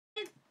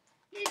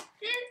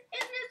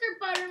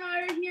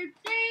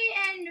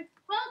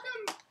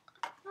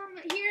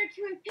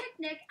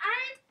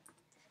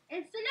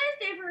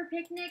for a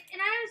picnic,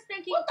 and I was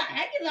thinking... What the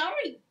heck is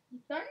already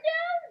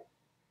sundown?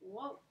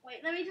 Whoa,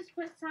 wait, let me just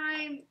put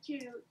time to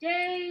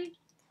day.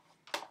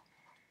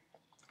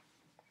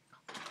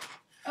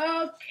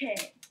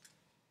 Okay.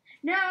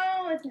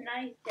 No, it's a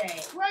nice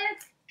day.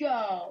 Let's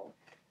go.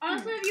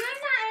 Also, if you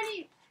have not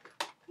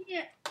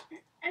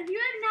if you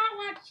have not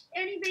watched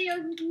any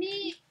videos with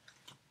me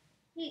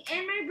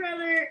and my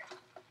brother,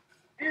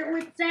 or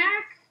with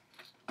Zach,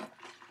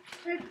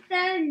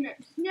 then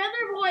the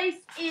other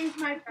voice is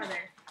my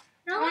brother.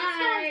 Now let's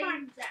go and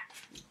find Zach.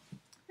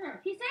 Huh.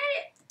 He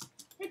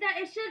said that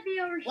it should be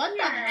over here. What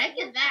the heck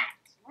is that?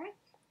 What?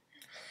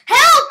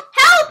 Help!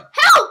 Help!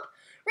 Help!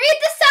 Read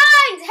the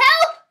signs!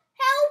 Help!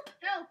 Help!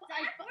 Help! I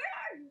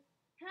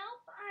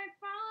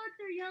followed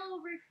through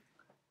YellowBrick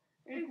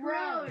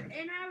Road,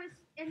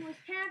 and was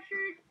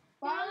captured.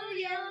 Follow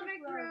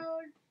YellowBrick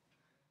Road.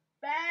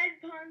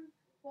 Bad pun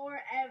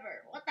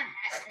forever. What the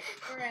heck?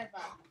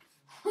 Forever.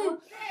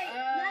 Okay,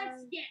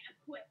 let's get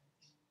equipped.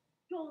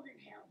 Golden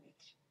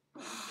helmet.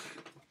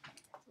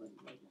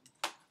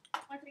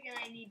 Once again,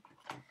 I need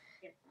to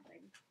get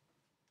something.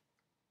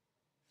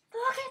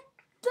 Look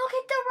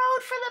at the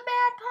road for the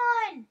bad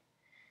pun.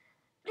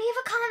 Leave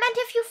a comment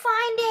if you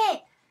find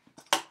it.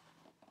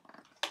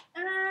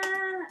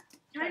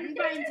 Time to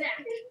find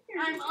Zach.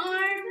 I'm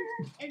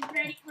armed and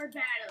ready for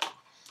battle.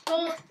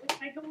 With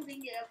my golden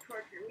of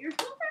torture. We were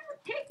supposed to have a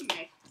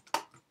picnic.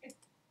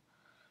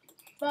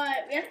 But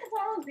we have to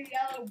follow the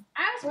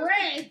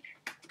YellowBrick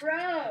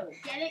Road.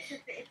 Get it?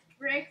 Because it's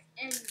bricks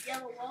and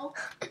yellow wolf.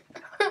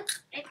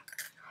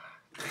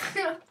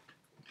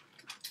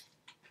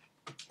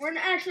 We're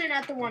actually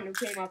not the one who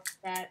came up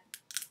with that.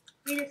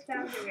 We just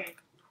found the ring.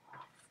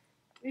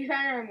 We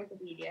found it on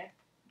Wikipedia.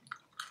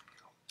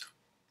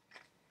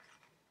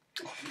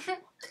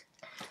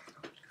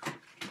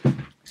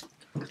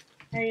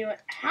 Anyway,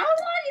 how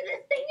long is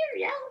this thing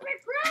in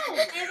YellowBrick Road?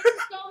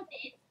 Everyone's going to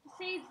it.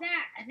 Save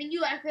Zach. I think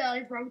you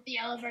accidentally broke the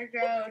YellowBrick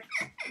Road.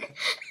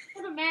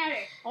 Doesn't matter.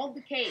 Hold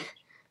the cake.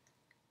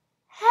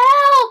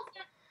 Help!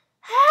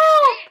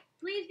 Help!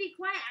 Please be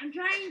quiet. I'm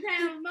trying to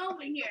have a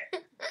moment here.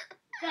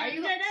 Are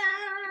you-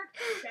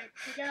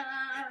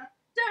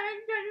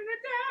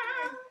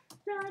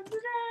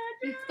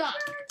 You suck.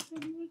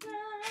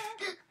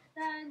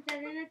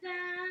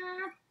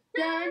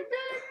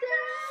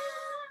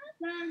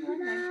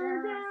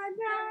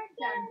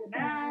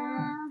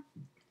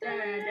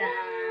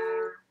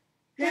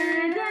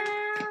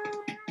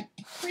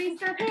 Please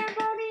stop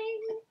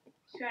handboning.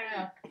 Shut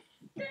up.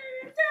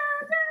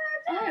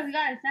 Oh, we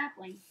got a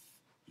sapling.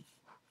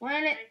 1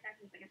 minute.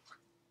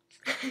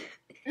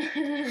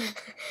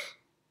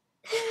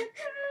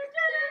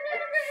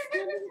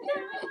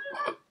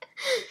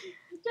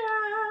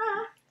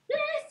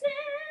 This is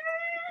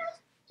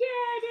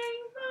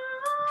getting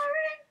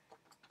boring.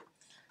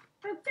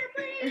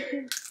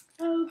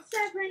 Oh,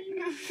 sapling. Getting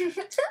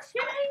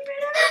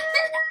rid of it.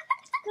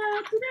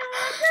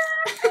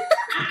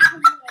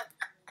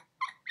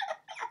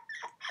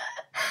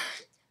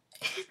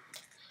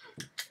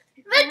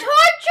 They're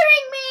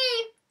torturing me!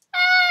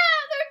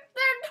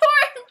 They're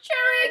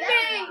torturing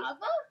me!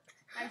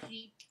 I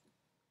see.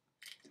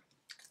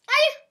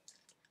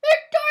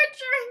 They're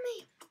torturing me!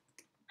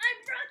 I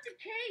brought the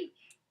cake.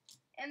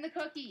 And the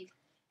cookies.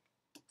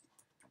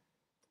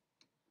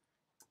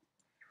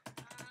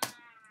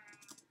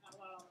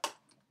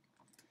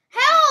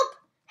 Help!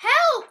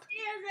 Help!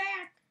 Yeah,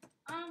 Zach.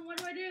 What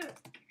do I do?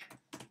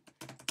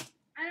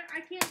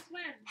 I can't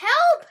swim.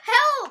 Help!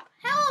 Help!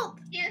 Help!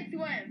 Can't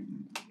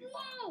swim.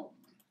 Whoa!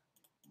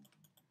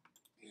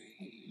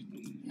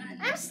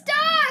 I'm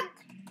stuck!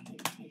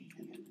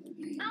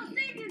 I'll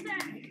save you,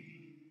 Zach.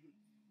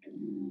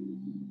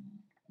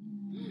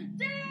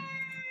 Zach!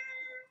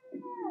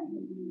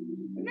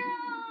 No!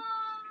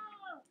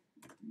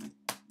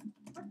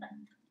 What the?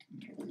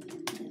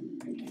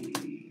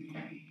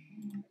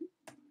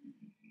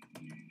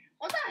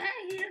 What the heck?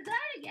 He just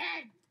died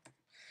again.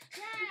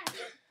 Zach,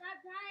 stop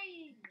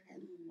dying.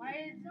 Why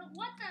is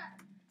What the?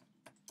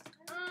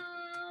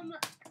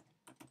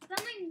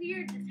 Something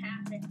weird just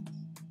happened.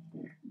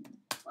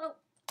 Whoa.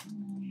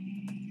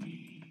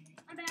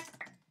 I'm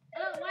back.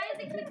 Why does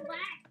it keep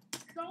lag?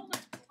 So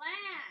much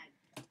lag.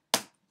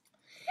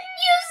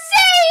 You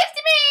saved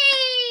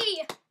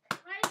me!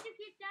 Why did you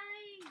keep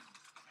dying?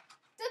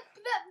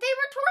 They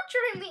were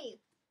torturing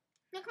me.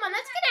 Now, come on,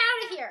 let's get out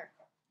of here.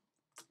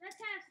 Let's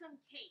have some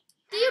cake.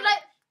 Did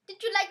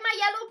you like my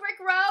YellowBrick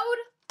Road?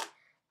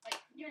 like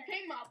you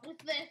came up with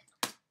this?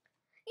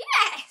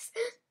 Yes!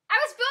 I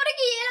was building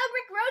a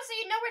YellowBrick Road so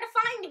you know where to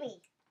find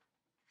me.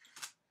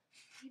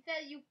 You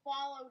said you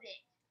followed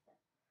it.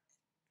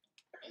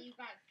 And you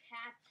got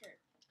captured.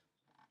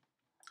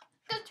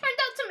 Because it turned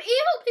out some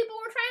evil people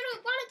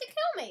wanted to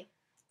kill me.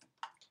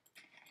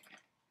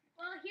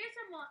 Well, here's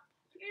some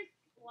here's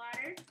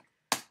water.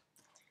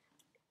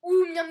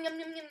 Ooh, yum, yum,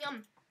 yum, yum,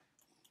 yum.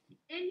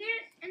 And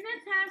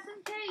let's have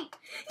some cake.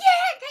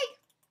 Yeah, cake!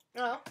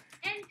 Oh.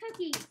 And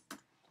cookies.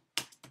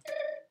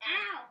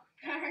 Ow.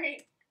 Sorry.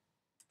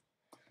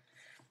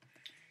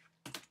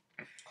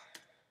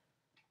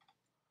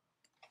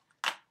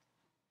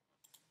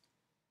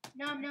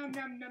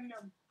 Num num num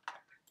num.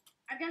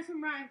 I got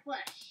some rotten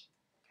flesh.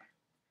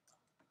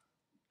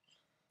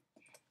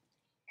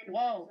 And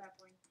Whoa.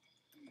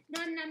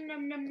 Num num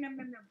num num num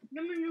num num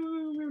num num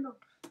num num num.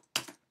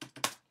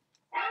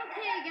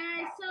 Okay,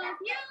 guys. So if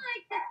you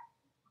like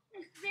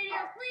this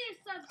video, please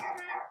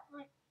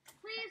subscribe.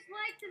 Please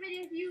like the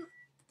video if you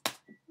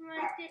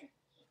liked it.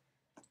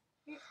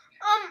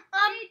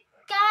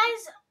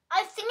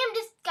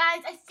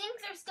 Guys, I think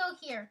they're still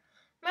here.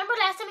 Remember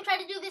last time we tried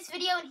to do this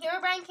video and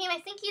Herobrine came? I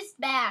think he's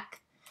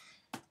back.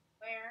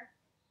 Where?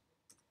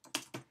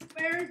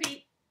 Where is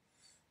he?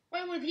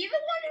 Wait, was he the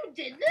one who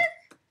did this?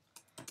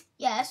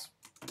 Yes.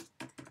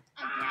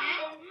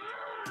 Again?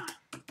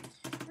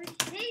 I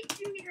hate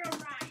you,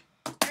 Herobrine.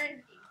 Where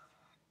is he?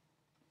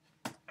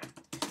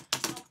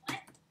 Oh,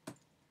 what?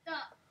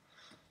 Stop.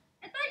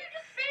 I thought you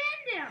just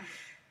banned him.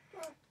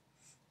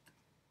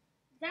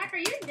 Zach, are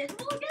you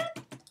invisible again?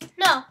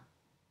 No.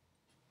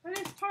 What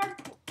is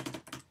particle?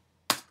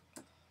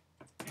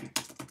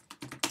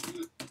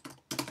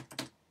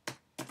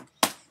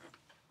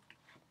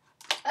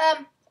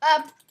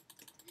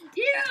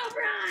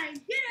 Herobrine,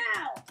 get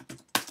out!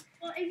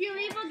 Well, if you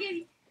leave, I'll give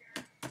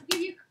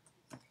you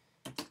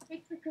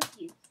take the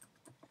cookies.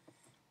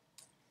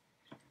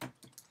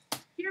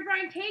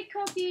 Herobrine, take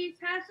cookies,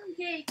 have some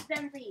cake,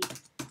 then leave.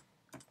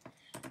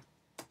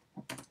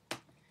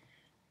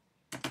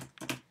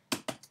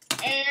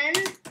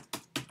 And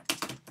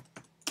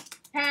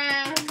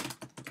have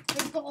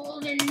the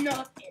golden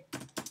nugget.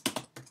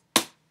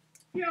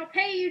 Here, I'll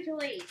pay you to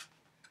leave.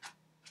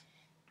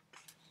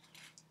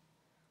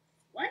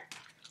 What?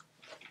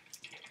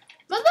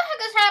 What the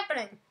heck is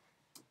happening?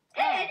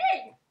 Hey, I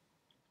did!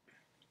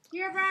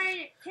 Here,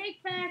 Brian,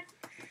 take back.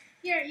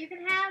 Here, you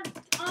can have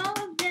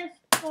all of this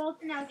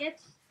golden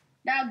nuggets.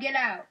 Now get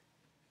out.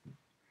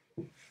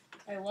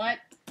 Wait, what?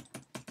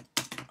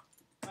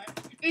 What?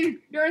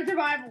 You're in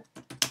survival.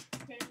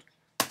 Okay.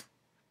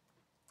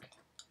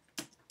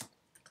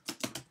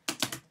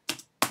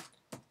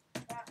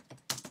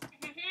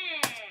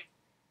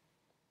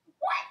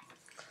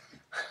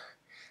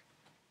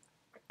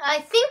 I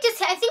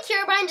think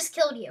Herobrine just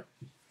killed you.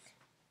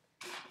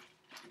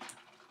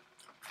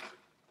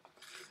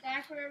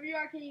 Zach, wherever you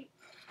are, can you...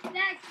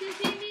 Zach, do you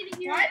see me to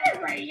hear... Why is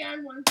it right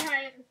on one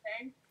side of the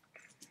thing?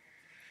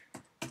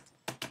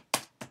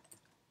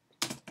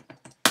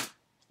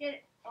 Get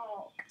it.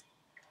 Oh.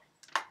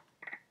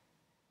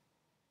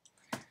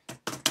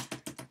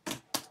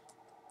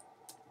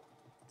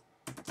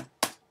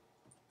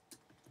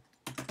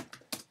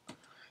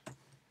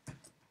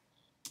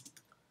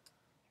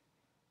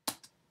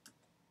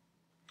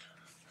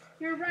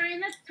 Here, Brian,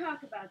 let's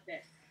talk about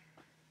this.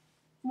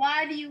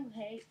 Why do you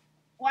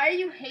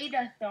hate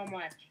us so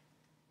much?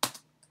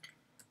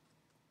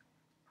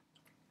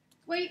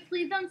 Wait,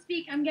 please don't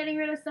speak. I'm getting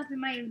rid of stuff in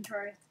my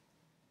inventory.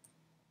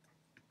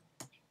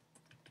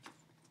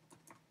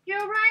 Yo,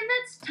 Ryan,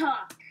 let's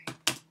talk.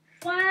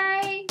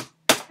 Why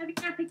have you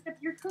not picked up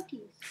your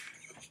cookies?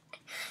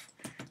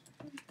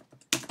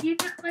 Do you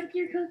not like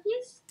your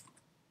cookies?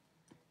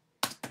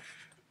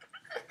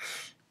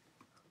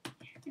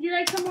 Would you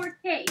like some more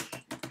cake?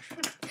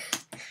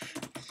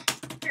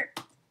 Here,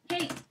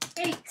 cake.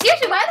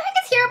 Seriously, why the heck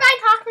is Herobrine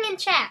talking in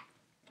chat?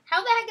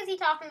 How the heck is he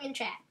talking in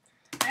chat?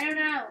 I don't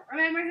know.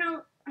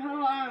 Remember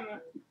how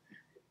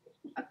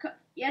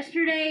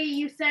yesterday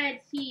you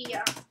said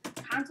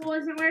console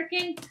wasn't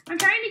working? I'm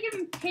trying to give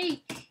him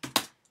cake.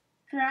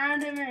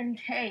 Surround him in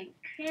cake.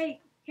 Cake.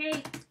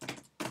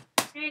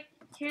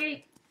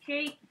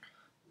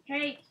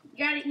 You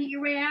gotta eat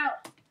your way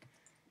out.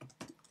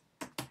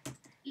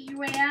 Eat your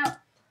way out.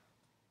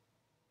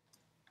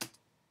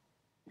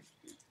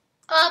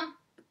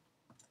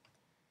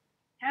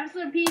 Have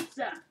some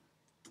pizza.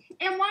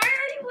 And why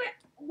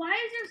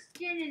is there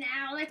skin in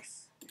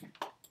Alex?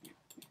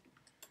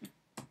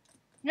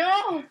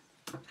 No!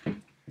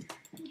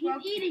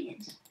 He's eating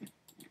it.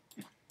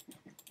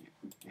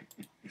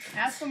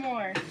 Have some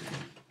more.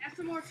 Have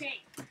some more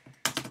cake.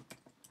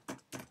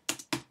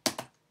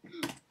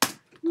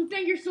 You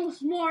think you're so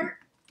smart?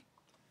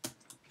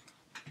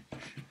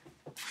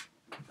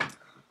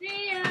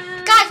 See ya.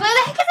 Guys, why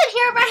the heck isn't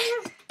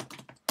Herobrine?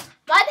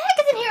 Why the heck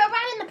isn't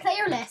Herobrine in the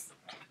player list?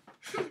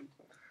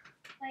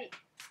 Wait.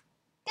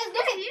 Guys,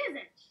 look Yes, at he isn't.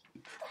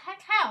 what the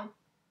heck? How?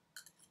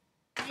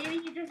 Maybe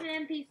he's just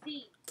an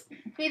NPC.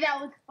 See, that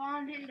was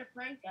spawned in to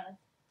prank us.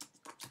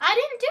 I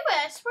didn't do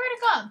it. I swear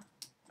to God.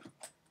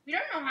 We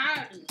don't know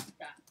how to do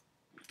stuff.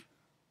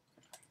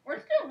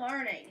 We're still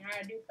learning how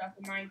to do stuff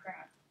in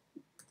Minecraft.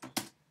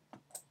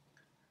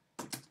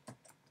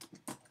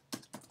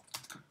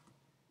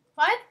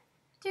 What?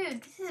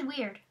 Dude, this is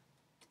weird.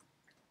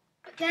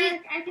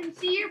 Zach, I can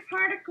see your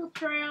particle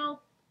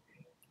trail.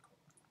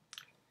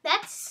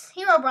 That's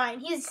Herobrine.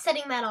 He's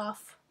setting that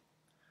off.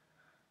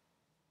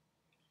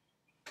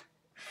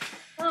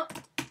 Well,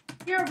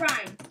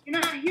 Herobrine. You're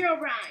not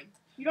Herobrine.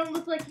 You don't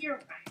look like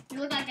Herobrine. You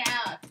look like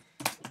Alex.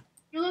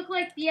 You look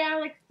like the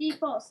Alex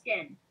default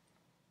skin.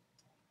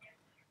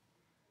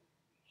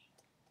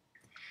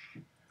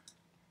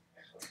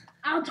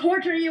 I'll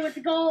torture you with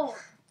the gold.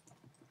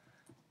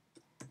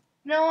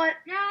 You know what?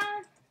 No,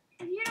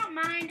 if you don't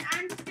mind,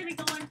 I'm just gonna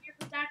go in here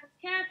for Zach was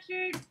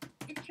captured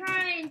and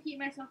try and keep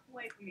myself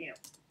away from you.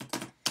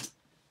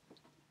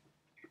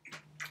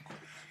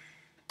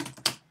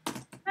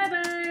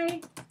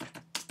 Bye-bye.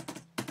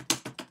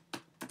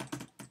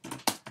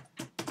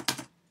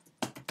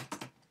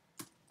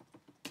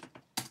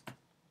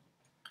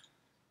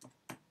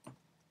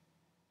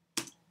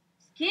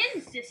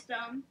 Skin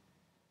system?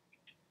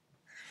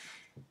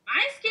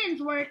 My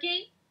skin's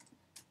working.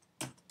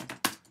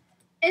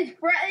 It's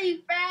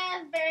Freddy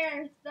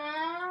Fazbear,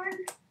 son.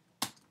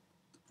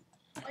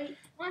 Wait,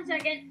 1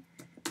 second.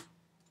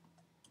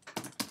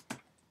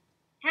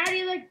 How do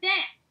you like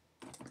that?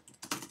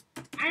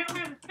 I don't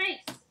have a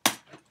face.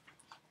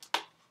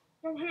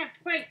 Don't have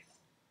a face.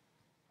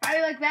 How do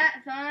you like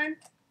that, son?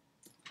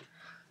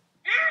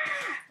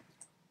 Ah!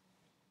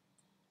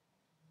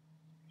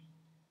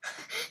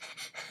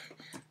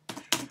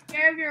 Take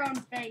care of your own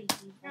face.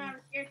 No, I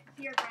was scared to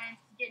see your Brian's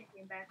skin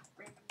came back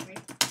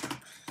randomly.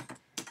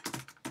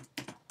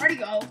 Where'd he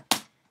go?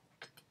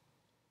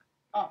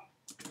 Oh.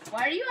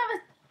 Why do you have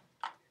a...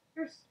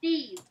 You're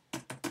Steve.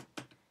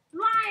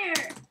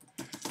 Liar!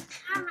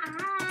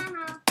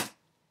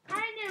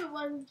 I knew it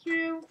wasn't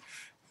true.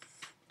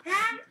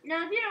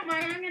 Now, if you don't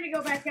mind, I'm gonna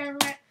go back down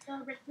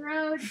YellowBrick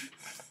Road.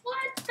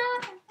 What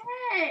the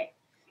heck?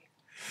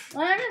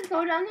 Let us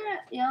go down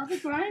the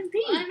YellowBrick Road and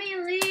pee. Let me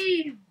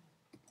leave.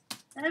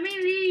 Let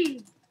me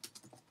leave.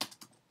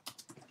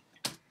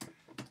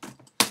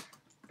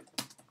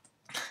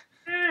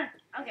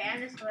 Okay,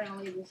 I'm just going to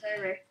leave the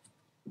server.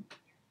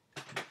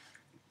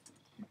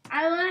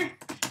 I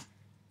left.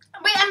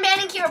 Wait, I'm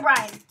banning Kira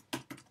Brian.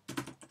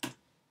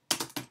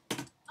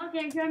 Okay,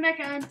 I'm coming back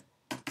on.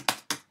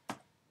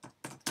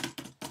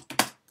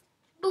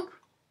 Boop.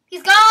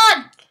 He's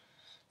gone.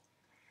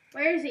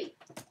 Where is he?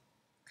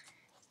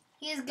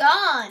 He's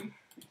gone.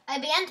 I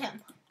banned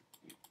him.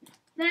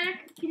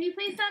 Zach, can you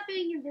please stop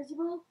being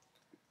invisible?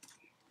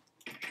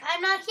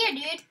 I'm not here,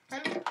 dude.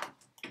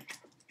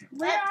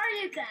 Where are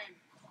you then?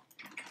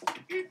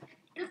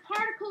 The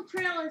particle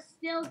trail is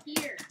still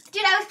here.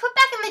 Dude, I was put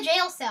back in the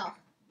jail cell.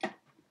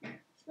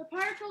 The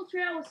particle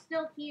trail is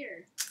still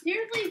here.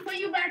 Seriously, put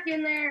you back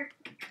in there.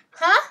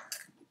 Huh?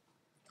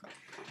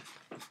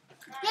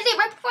 Yeah, dude,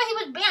 right before he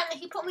was banned,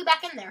 he put me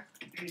back in there.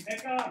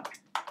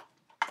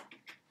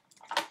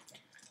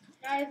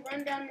 Guys,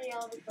 run down the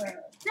YellowBrick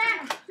Road.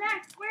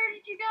 Zach, where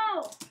did you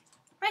go?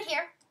 Right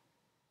here.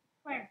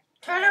 Where?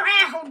 Turn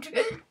around.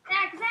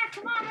 Zach,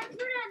 come on, let's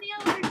go down the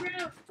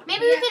YellowBrick Road.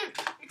 Maybe we can...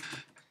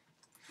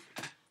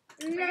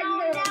 We're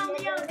going down the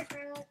YellowBrick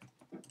Road.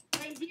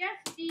 Wait, do you have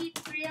speed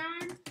 3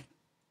 on?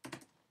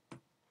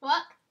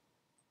 What?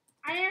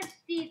 I have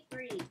speed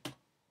 3.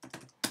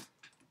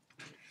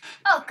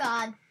 Oh,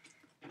 God.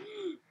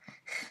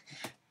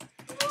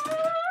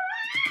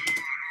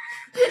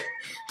 Dude,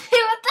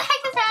 what the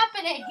heck is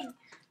happening?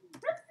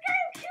 That's the guy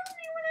who killed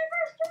me when I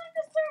first joined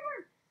the server.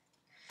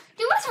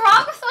 Dude, what's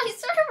wrong with my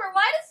server?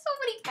 Why do so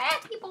many bad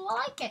people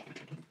like it?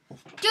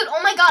 Dude,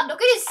 oh my God, look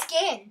at his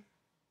skin.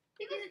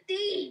 He's a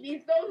thief.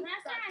 He's so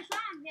Last time I saw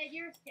him, he had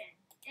your skin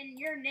and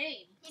your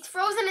name. He's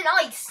frozen in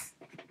ice.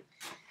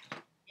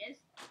 Yes.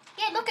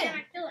 Yeah, look at Can him.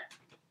 I kill him?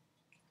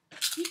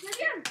 He said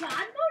you're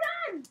done? Go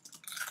done.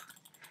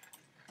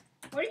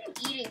 What are you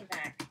eating,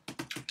 Zach?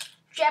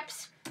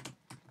 Jeps.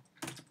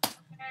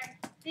 Okay,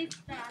 this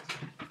stuff.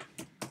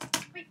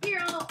 Wait,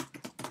 here,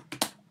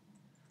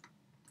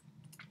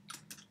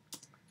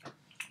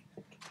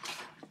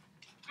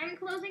 I'm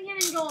closing him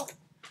in gold.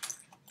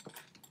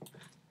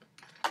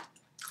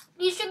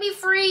 You should be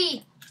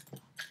free.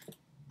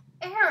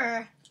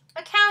 Error.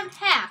 Account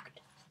hacked.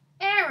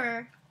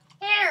 Error.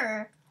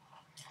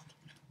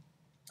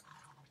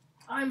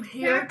 I'm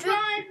here Zach, to...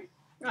 run.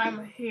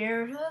 I'm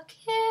here to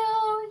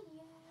kill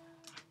you.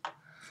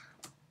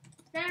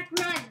 Zach,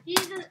 run.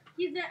 He's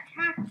a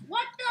hack.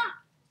 What the?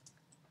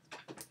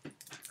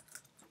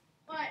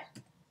 What?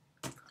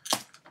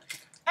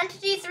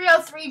 Entity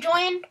 303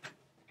 joined.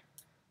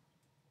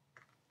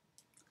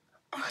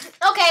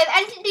 Okay,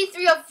 Entity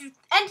 30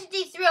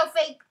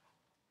 fake.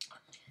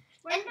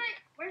 Where's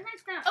my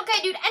stuff?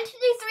 Okay, dude,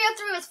 Entity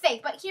 303 was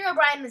fake, but Hero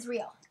Brian was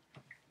real.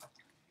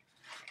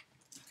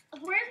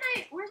 Where's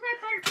my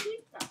buttered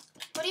pizza?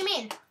 What do you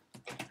mean?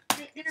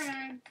 Wait, never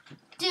mind.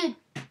 Dude,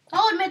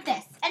 I'll admit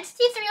this.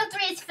 Entity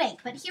 303 is fake,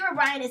 but Hero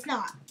Brian is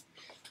not.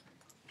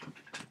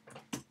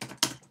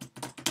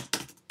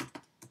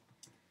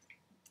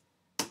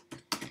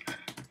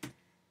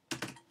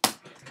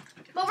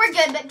 But we're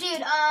good, but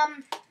dude,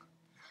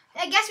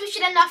 I guess we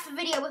should end off the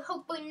video with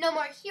hopefully no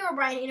more Hero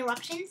Brian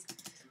interruptions.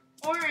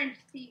 Orange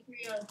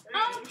C303.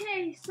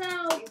 Okay, so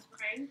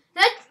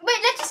Let's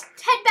just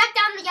head back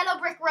down the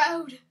YellowBrick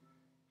Road.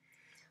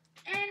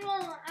 and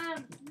we'll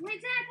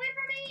wait, Zach, wait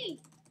for me.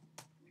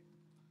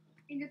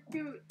 And just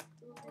do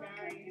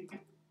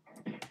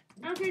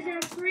okay,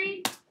 so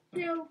 3,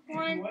 2,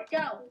 1,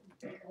 go.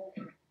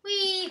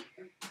 We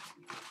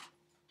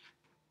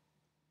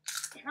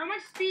How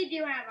much speed do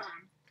you have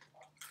on?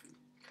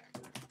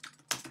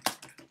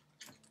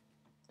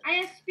 I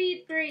have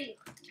speed 3.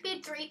 speed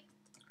need 3.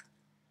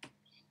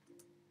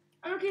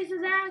 Okay, so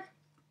that's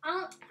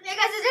Yeah,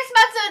 guys,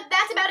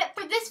 that's about it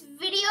for this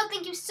video.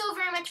 Thank you so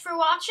very much for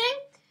watching.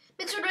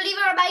 Make sure to leave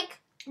a like,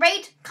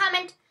 rate,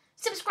 comment,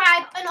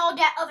 subscribe, and all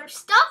that other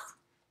stuff.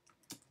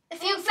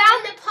 If you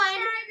found the pun,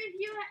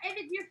 if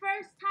it's your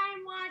first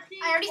time watching,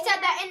 I already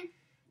said that. And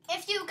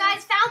if you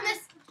guys found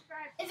this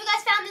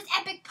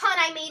epic pun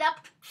I made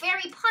up,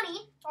 very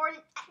punny or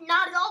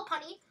not at all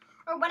punny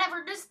or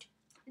whatever, just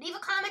leave a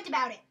comment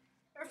about it.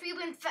 Or if you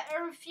can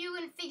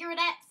figure it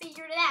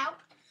out.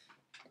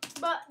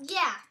 But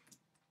yeah.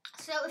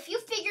 So if you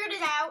figured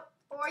it out,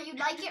 or you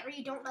like it, or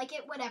you don't like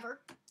it,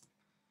 whatever.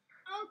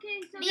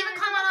 Okay, so leave a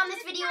comment on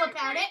this video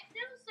about it.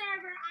 New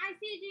server,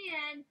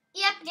 ICGN.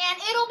 Yep,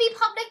 and it'll be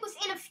public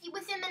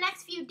within the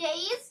next few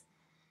days.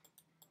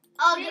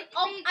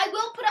 I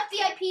will put up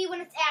the IP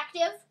when it's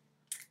active,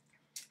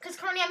 because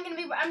currently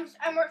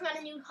I'm working on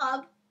a new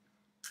hub.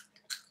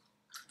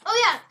 Oh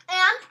yeah,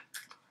 and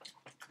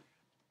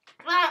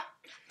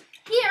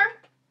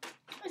here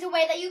is a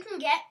way that you can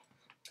get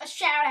a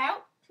shout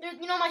out.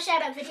 You know my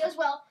shout out videos.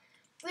 Well,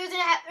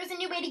 there's a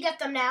new way to get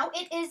them now.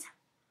 It is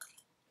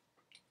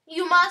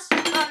you must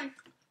at the end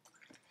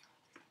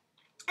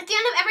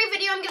of every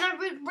video I'm gonna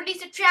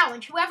release a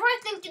challenge. Whoever I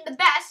think did the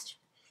best,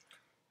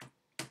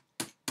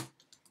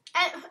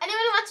 and anyone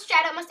who wants a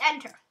shout out must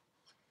enter.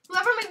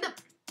 Whoever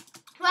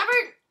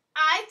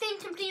I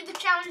think completed the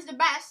challenge the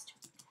best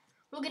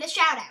will get a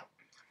shout out.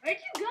 Where'd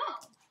you go?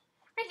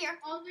 Right here.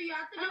 Also, you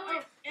have to do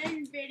it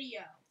in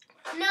video.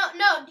 No,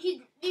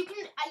 you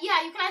can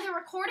either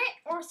record it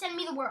or send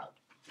me the world.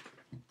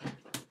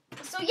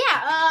 So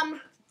yeah,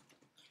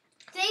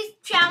 today's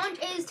challenge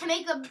is to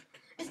make the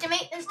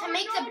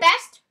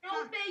best.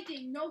 No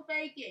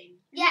faking.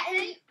 Yeah,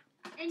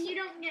 and you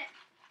don't get.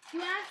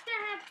 You have to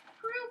have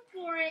proof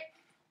for it.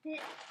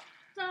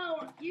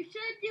 So you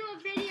should do a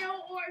video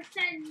or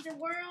send the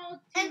world.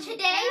 And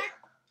today's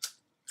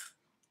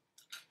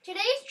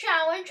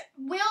challenge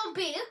will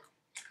be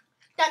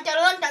dun dun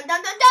dun dun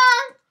dun dun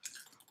dun.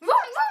 Vroom,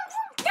 vroom,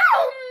 vroom,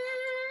 vroom.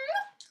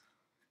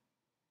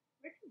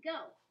 Where'd you go?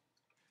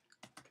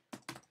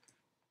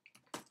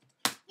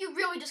 You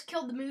really just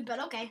killed the mood, but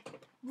okay.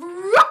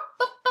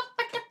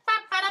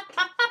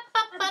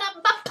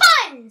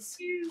 Puns!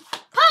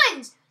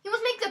 Puns! You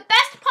must make the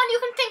best pun you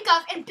can think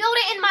of and build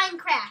it in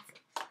Minecraft.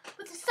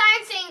 With the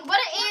sign saying what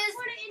it is.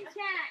 Put it in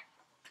chat.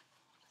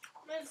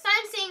 With the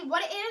sign saying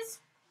what it is.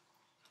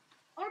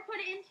 Or put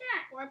it in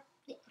chat.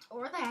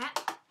 Or that.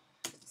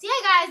 So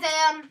yeah, guys,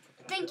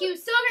 thank you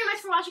so very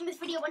much for watching this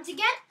video once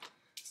again.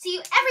 See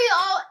you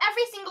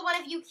every single one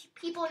of you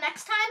people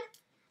next time.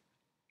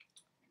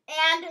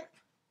 And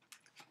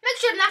make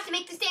sure not to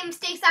make the same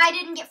mistakes I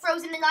did and get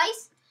frozen in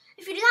ice.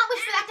 If you do not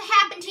wish for that to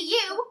happen to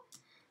you,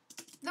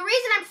 the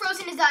reason I'm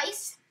frozen as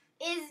ice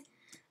is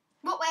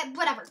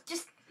whatever.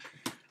 Just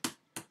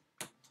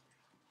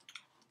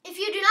if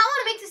you do not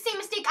want to make the same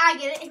mistake I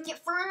did and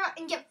get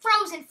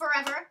frozen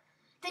forever,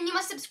 then you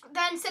must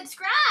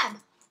subscribe.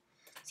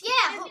 So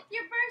yeah. If it's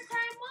your first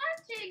time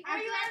watching,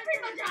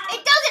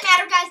 it doesn't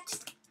matter, guys.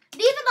 Just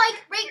leave a like,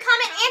 rate,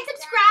 comment, and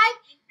subscribe.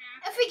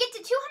 If we get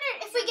to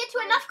 200, if we get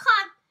to enough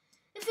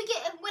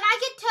when I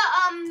get to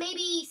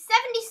maybe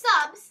 70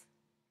 subs.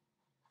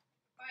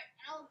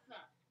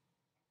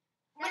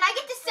 When I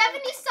get to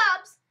 70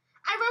 subs,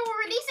 I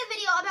will release a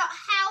video about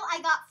how I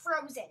got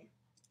frozen.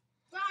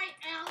 Bye,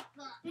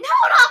 Elsa. No,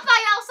 not by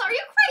Elsa. Are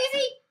you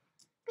crazy?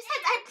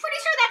 Besides, I'm pretty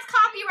sure that's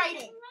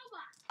copywriting.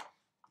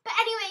 But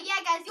anyway,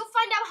 yeah, guys, you'll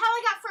find out how I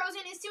got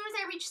frozen as soon as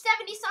I reach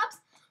 70 subs.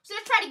 So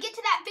let's try to get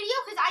to that video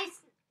because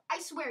I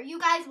swear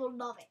you guys will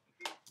love it.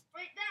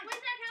 Wait, how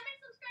many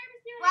subscribers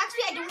do you have? Well,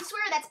 actually, I don't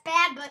swear. That's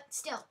bad, but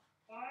still.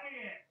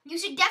 You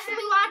should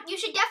definitely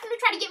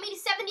try to get me to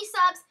 70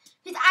 subs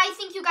because I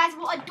think you guys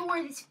will adore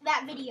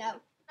that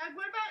video.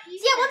 What about Ethan?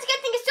 So yeah, once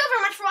again, thank you so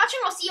very much for watching.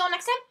 I'll see you all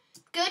next time.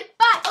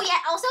 Goodbye. Oh yeah,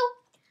 also,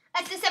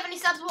 at the 70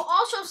 subs, we'll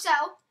also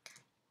show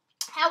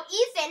how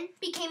Ethan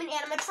became an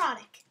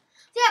animatronic.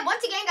 So yeah,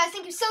 once again, guys,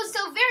 thank you so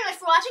very much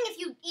for watching. If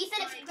you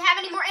have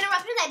any more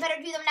interruptions, I better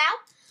do them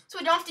now, so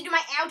I don't have to do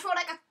my outro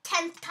like a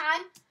 10th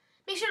time.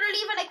 Make sure to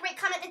leave a like, rate,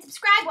 comment, and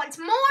subscribe once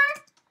more.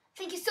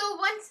 Thank you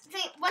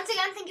once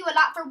again, thank you a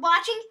lot for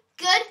watching.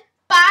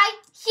 Goodbye,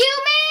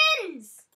 humans!